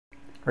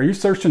Are you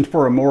searching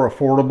for a more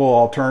affordable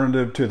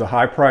alternative to the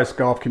high-priced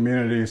golf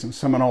communities in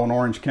Seminole and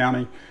Orange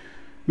County?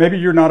 Maybe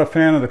you're not a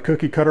fan of the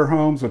cookie-cutter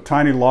homes with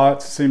tiny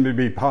lots that seem to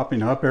be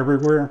popping up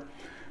everywhere.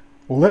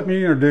 Well, let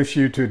me introduce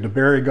you to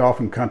Debary Golf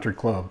and Country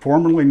Club,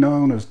 formerly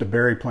known as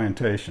Debary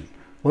Plantation.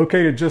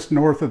 Located just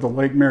north of the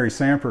Lake Mary and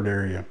Sanford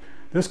area,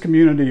 this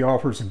community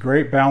offers a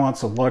great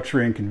balance of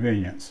luxury and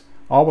convenience,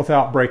 all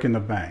without breaking the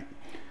bank.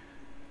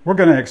 We're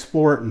going to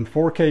explore it in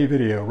 4K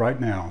video right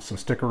now, so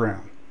stick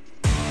around.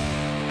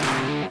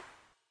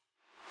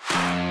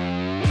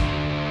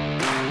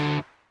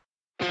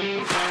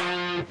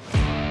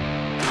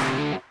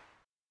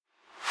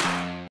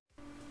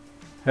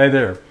 Hey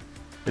there,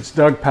 it's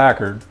Doug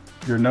Packard,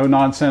 your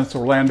no-nonsense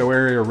Orlando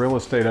area real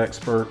estate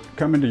expert,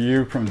 coming to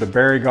you from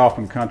Debary Golf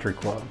and Country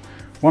Club,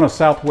 one of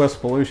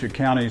Southwest Volusia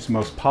County's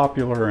most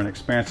popular and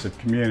expansive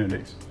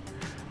communities.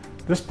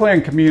 This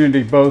planned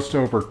community boasts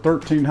over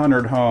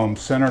 1,300 homes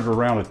centered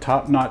around a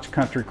top-notch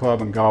country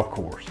club and golf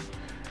course.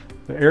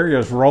 The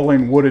area's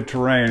rolling wooded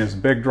terrain is a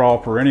big draw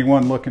for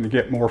anyone looking to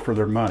get more for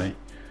their money.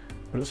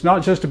 But it's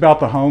not just about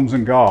the homes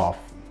and golf.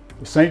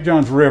 The St.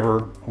 Johns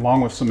River,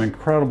 along with some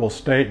incredible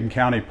state and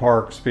county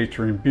parks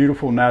featuring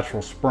beautiful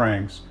natural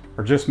springs,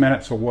 are just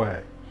minutes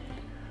away.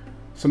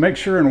 So make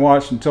sure and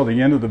watch until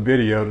the end of the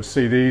video to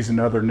see these and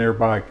other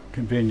nearby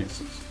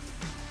conveniences.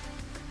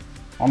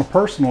 On a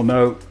personal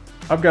note,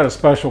 I've got a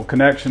special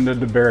connection to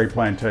Debary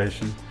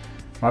Plantation.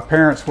 My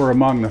parents were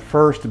among the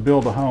first to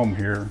build a home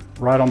here,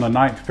 right on the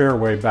 9th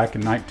fairway back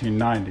in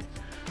 1990,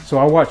 so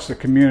I watched the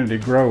community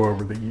grow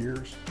over the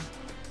years.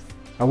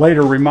 I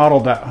later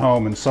remodeled that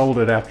home and sold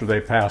it after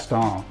they passed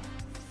on.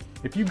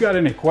 If you've got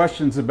any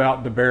questions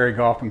about Debary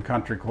Golf and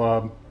Country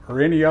Club or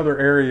any other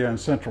area in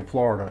Central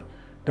Florida,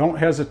 don't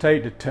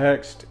hesitate to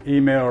text,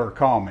 email, or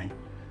call me.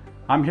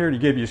 I'm here to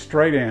give you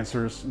straight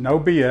answers, no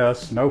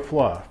BS, no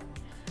fluff.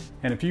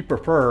 And if you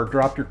prefer,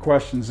 drop your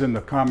questions in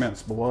the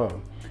comments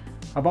below.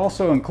 I've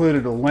also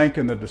included a link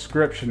in the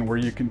description where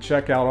you can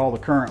check out all the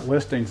current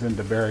listings in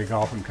Debary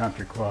Golf and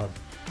Country Club,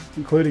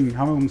 including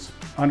homes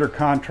under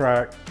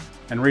contract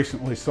and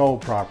recently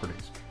sold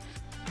properties.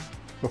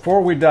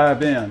 Before we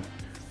dive in,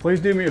 please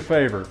do me a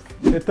favor,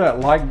 hit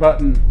that like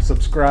button,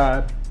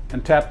 subscribe,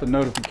 and tap the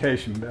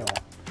notification bell.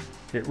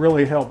 It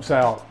really helps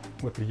out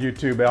with the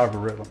YouTube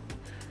algorithm.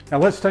 Now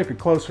let's take a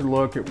closer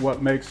look at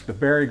what makes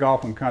Debary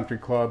Golf and Country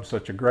Club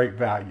such a great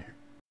value.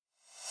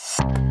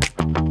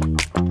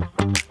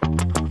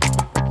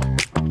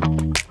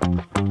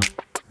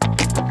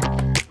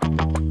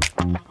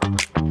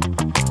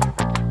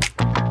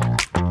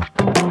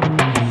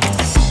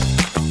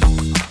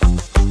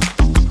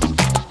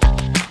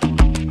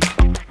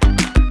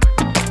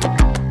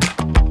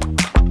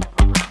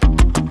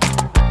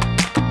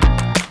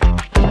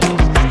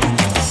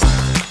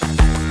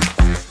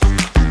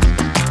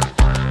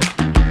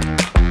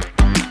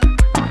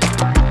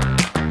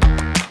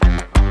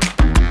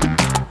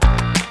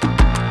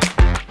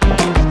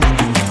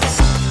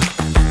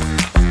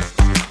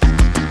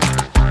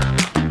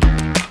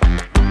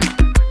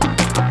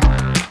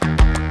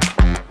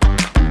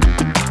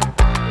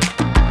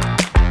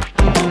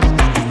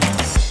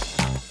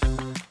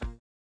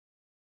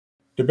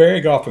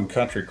 Debary Golf and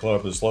Country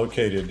Club is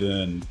located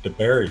in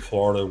Debary,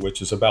 Florida,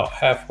 which is about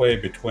halfway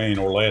between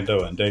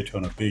Orlando and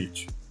Daytona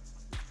Beach.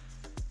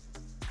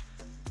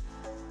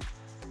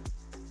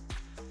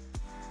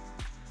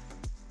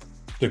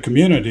 The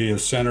community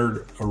is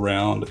centered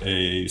around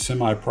a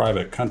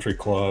semi-private country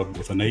club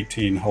with an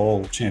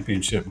 18-hole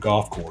championship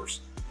golf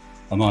course,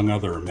 among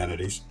other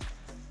amenities.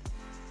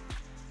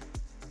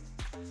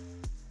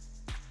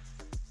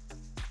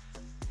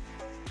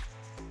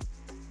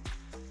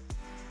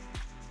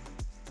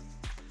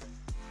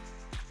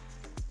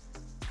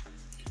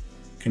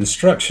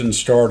 Construction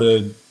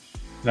started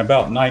in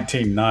about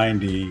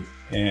 1990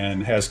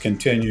 and has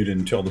continued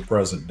until the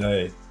present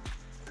day.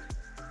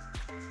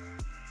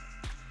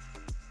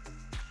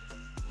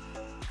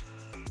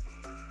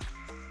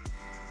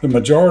 The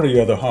majority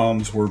of the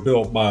homes were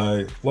built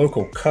by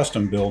local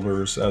custom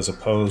builders as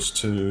opposed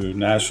to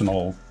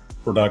national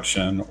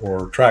production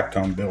or tract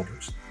home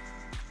builders.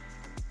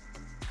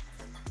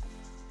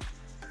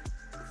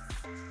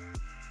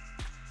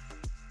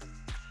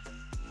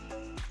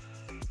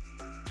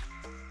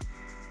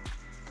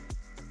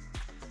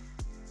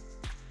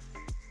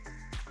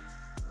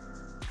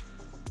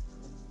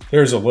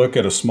 Here's a look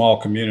at a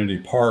small community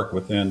park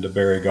within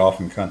Debary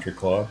Golf and Country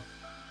Club.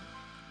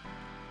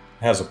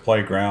 It has a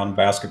playground,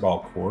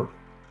 basketball court.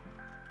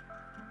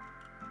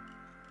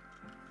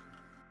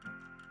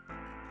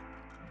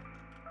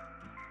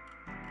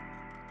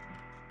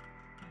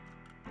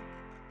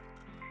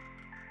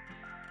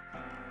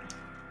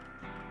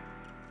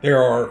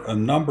 There are a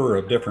number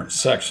of different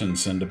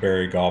sections in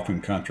Debary Golf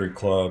and Country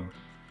Club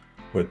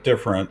with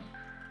different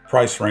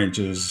price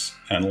ranges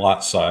and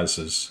lot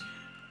sizes.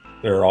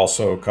 There are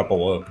also a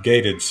couple of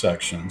gated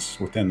sections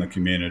within the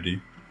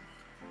community,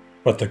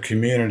 but the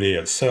community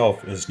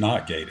itself is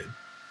not gated.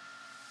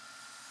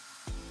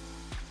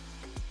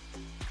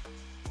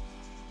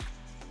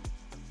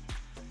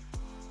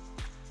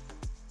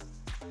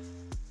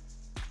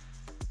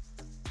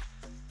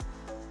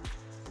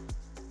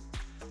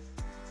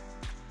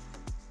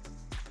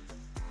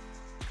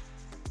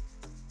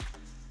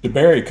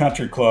 Debary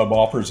Country Club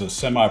offers a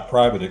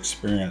semi-private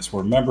experience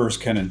where members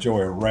can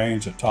enjoy a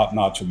range of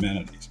top-notch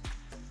amenities.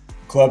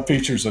 The club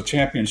features a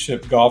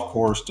championship golf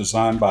course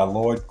designed by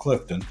Lloyd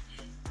Clifton,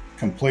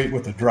 complete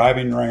with a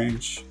driving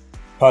range,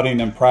 putting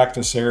and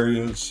practice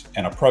areas,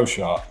 and a pro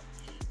shop.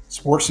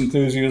 Sports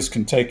enthusiasts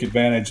can take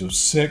advantage of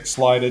 6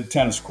 lighted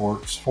tennis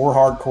courts, 4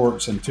 hard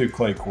courts, and 2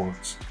 clay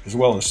courts, as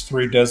well as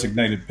 3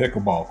 designated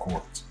pickleball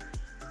courts.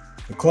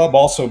 The club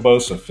also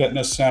boasts a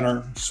fitness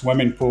center,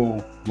 swimming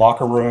pool,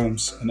 locker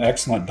rooms, and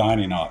excellent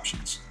dining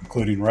options,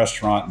 including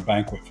restaurant and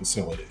banquet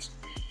facilities.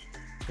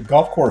 The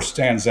golf course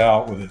stands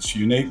out with its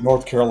unique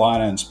North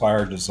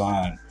Carolina-inspired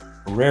design,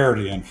 a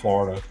rarity in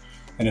Florida,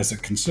 and is a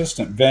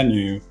consistent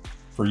venue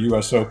for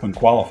U.S. Open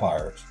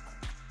qualifiers.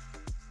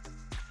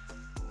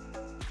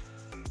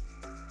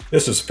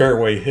 This is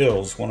Fairway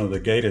Hills, one of the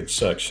gated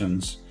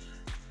sections.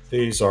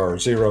 These are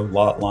 0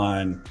 lot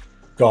line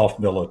golf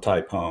villa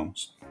type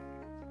homes.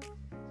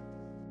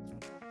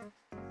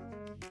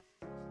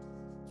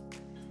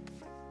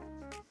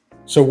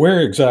 So where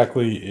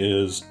exactly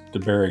is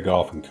Debary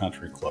Golf and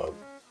Country Club?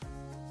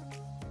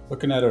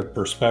 Looking at a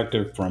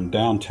perspective from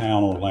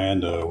downtown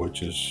Orlando,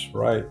 which is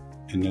right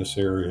in this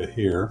area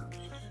here,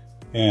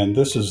 and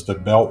this is the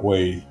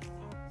Beltway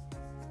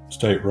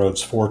State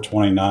Roads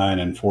 429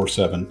 and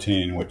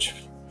 417, which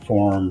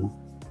form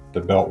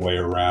the Beltway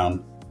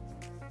around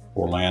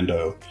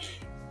Orlando.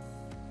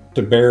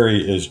 Debary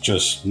is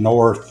just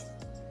north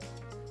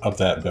of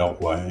that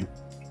Beltway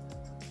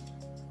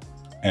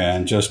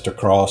and just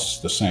across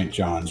the St.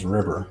 Johns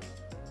River.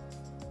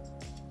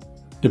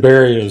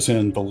 Debary is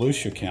in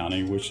Volusia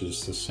County, which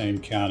is the same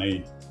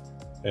county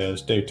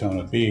as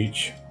Daytona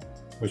Beach,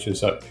 which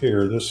is up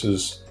here. This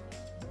is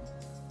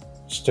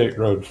State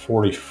Road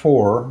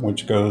 44,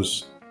 which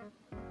goes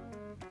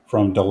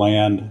from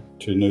DeLand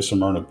to New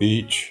Smyrna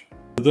Beach.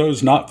 For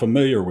those not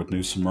familiar with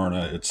New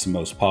Smyrna, it's the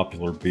most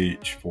popular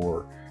beach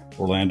for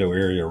Orlando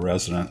area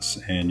residents,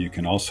 and you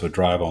can also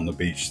drive on the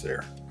beach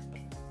there.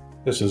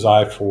 This is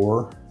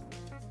I-4,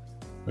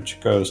 which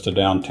goes to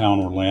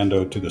downtown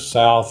Orlando to the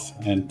south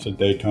and to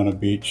Daytona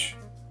Beach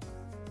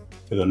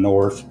to the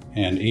north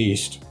and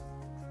east.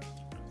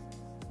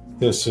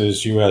 This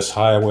is US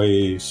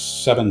Highway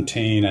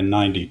 17 and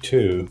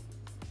 92,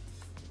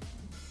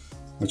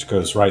 which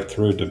goes right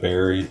through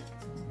Debary,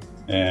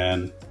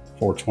 and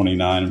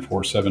 429 and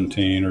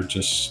 417 are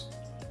just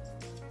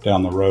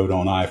down the road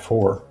on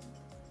I-4.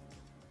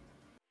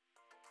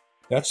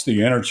 That's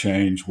the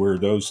interchange where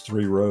those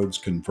 3 roads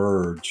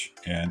converge,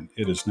 and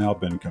it has now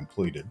been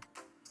completed.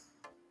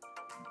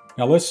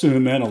 Now let's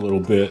zoom in a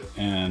little bit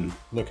and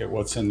look at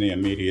what's in the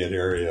immediate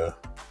area.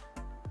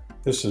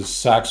 This is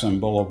Saxon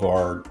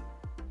Boulevard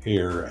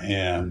here,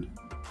 and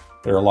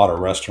there are a lot of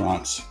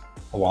restaurants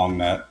along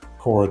that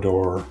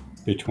corridor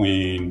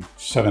between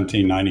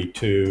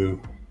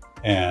 1792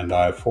 and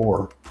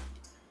I-4.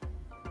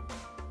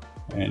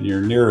 And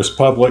your nearest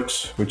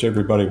Publix, which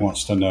everybody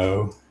wants to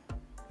know,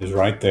 is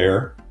right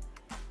there.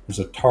 There's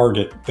a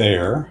Target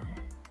there.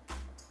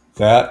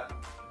 That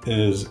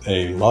is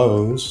a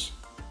Lowe's.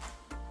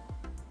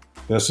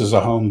 This is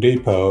a Home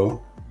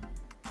Depot.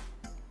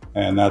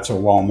 And that's a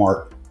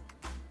Walmart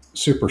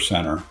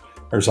Supercenter.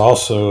 There's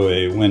also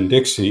a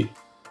Winn-Dixie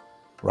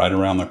right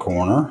around the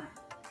corner.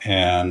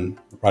 And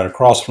right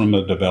across from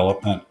the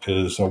development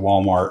is a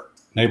Walmart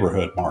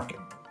neighborhood market.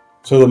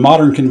 So the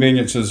modern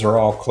conveniences are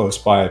all close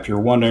by. If you're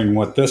wondering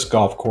what this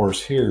golf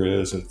course here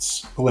is,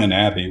 it's Glen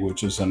Abbey,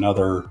 which is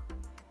another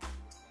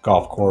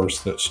golf course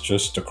that's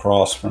just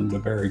across from the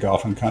Debary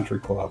Golf and Country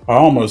Club. I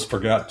almost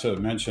forgot to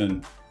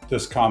mention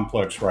this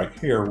complex right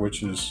here,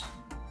 which is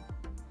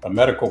a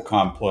medical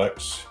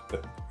complex,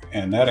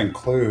 and that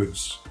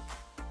includes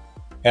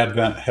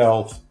Advent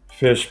Health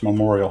Fish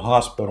Memorial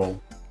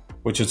Hospital,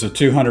 which is a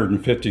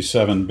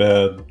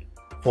 257-bed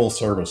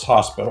full-service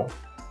hospital.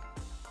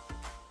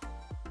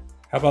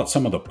 How about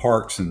some of the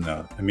parks in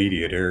the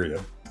immediate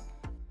area?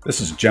 This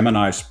is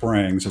Gemini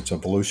Springs. It's a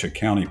Volusia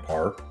County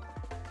park.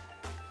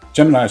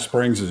 Gemini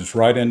Springs is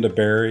right in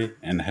Debary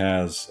and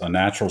has a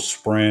natural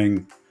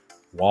spring,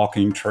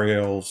 walking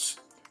trails,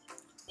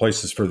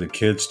 places for the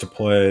kids to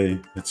play.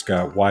 It's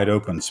got wide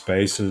open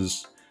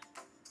spaces,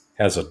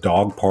 has a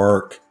dog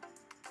park,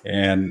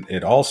 and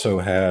it also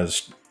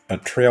has a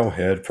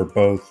trailhead for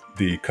both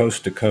the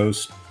Coast to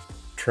Coast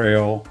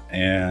Trail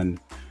and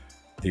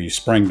the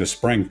Spring to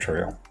Spring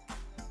Trail.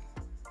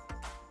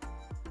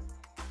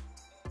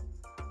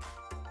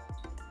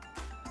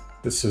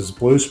 This is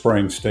Blue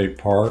Spring State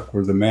Park,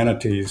 where the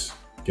manatees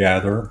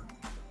gather.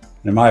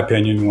 In my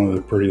opinion, one of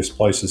the prettiest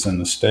places in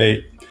the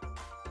state.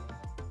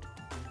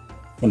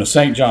 When the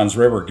St. Johns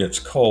River gets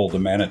cold, the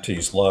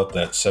manatees love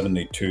that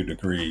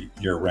 72-degree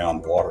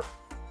year-round water.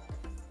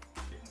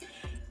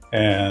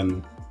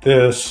 And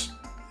this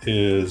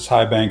is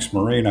High Banks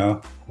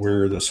Marina,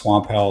 where the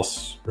Swamp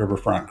House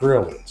Riverfront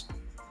Grill is.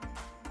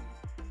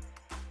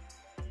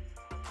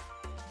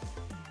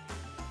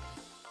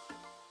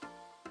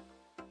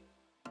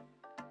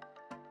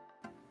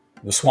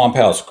 The Swamp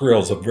House Grill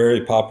is a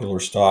very popular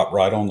stop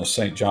right on the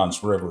St.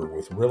 Johns River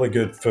with really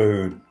good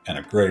food and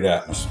a great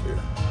atmosphere.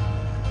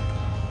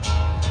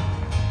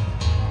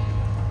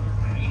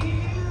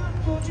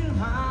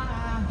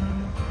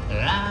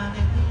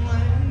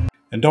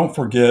 And don't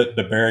forget,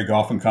 Debary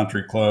Golf and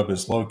Country Club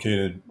is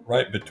located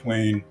right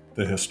between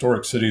the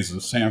historic cities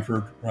of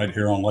Sanford, right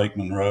here on Lake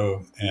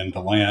Monroe, and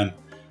Deland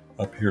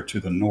up here to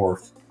the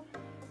north.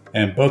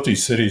 And both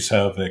these cities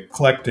have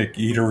eclectic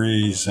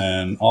eateries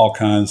and all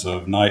kinds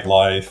of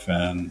nightlife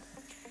and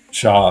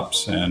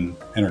shops and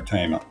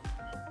entertainment.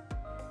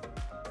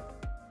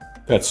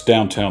 That's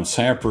downtown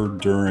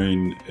Sanford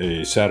during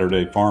a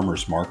Saturday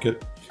farmers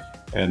market,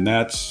 and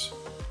that's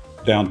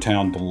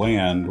downtown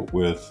Deland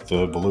with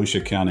the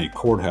Volusia County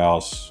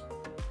Courthouse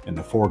in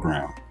the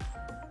foreground.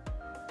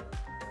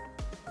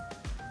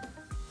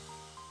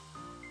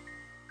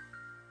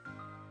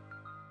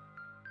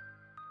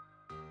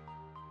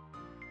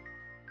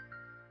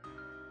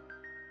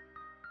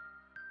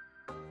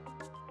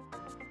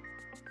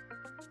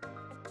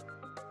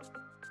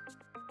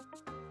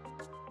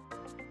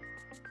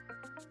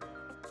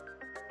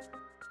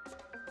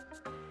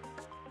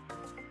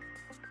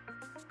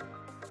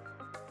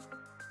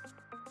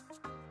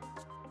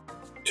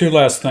 Two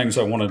last things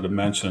I wanted to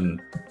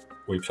mention.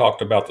 We've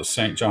talked about the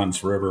St.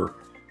 Johns River.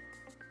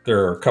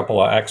 There are a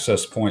couple of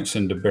access points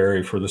in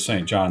Debary for the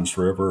St. Johns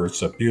River.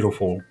 It's a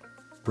beautiful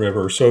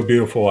river, so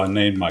beautiful I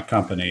named my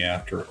company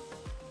after it.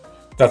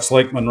 That's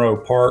Lake Monroe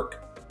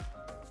Park.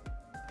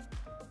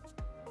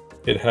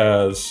 It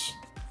has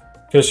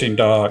fishing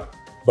dock,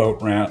 boat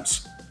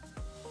ramps,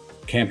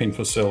 camping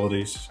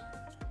facilities.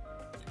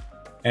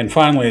 And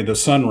finally, the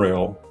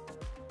Sunrail.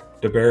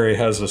 Debary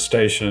has a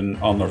station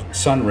on the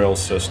Sunrail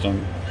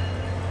system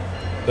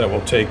that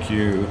will take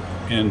you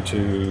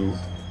into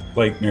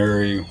Lake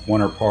Mary,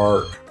 Winter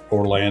Park,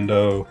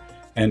 Orlando,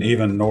 and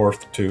even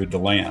north to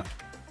Deland.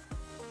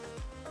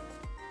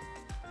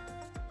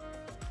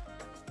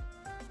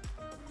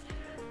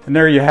 And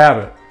there you have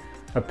it.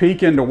 A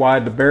peek into why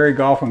Debary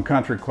Golf and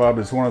Country Club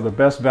is one of the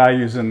best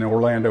values in the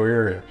Orlando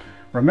area.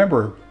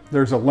 Remember,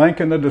 there's a link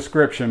in the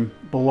description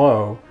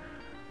below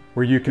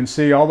where you can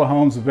see all the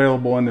homes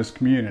available in this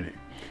community.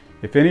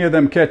 If any of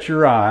them catch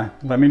your eye,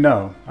 let me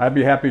know. I'd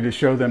be happy to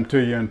show them to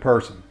you in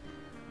person.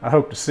 I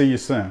hope to see you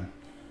soon.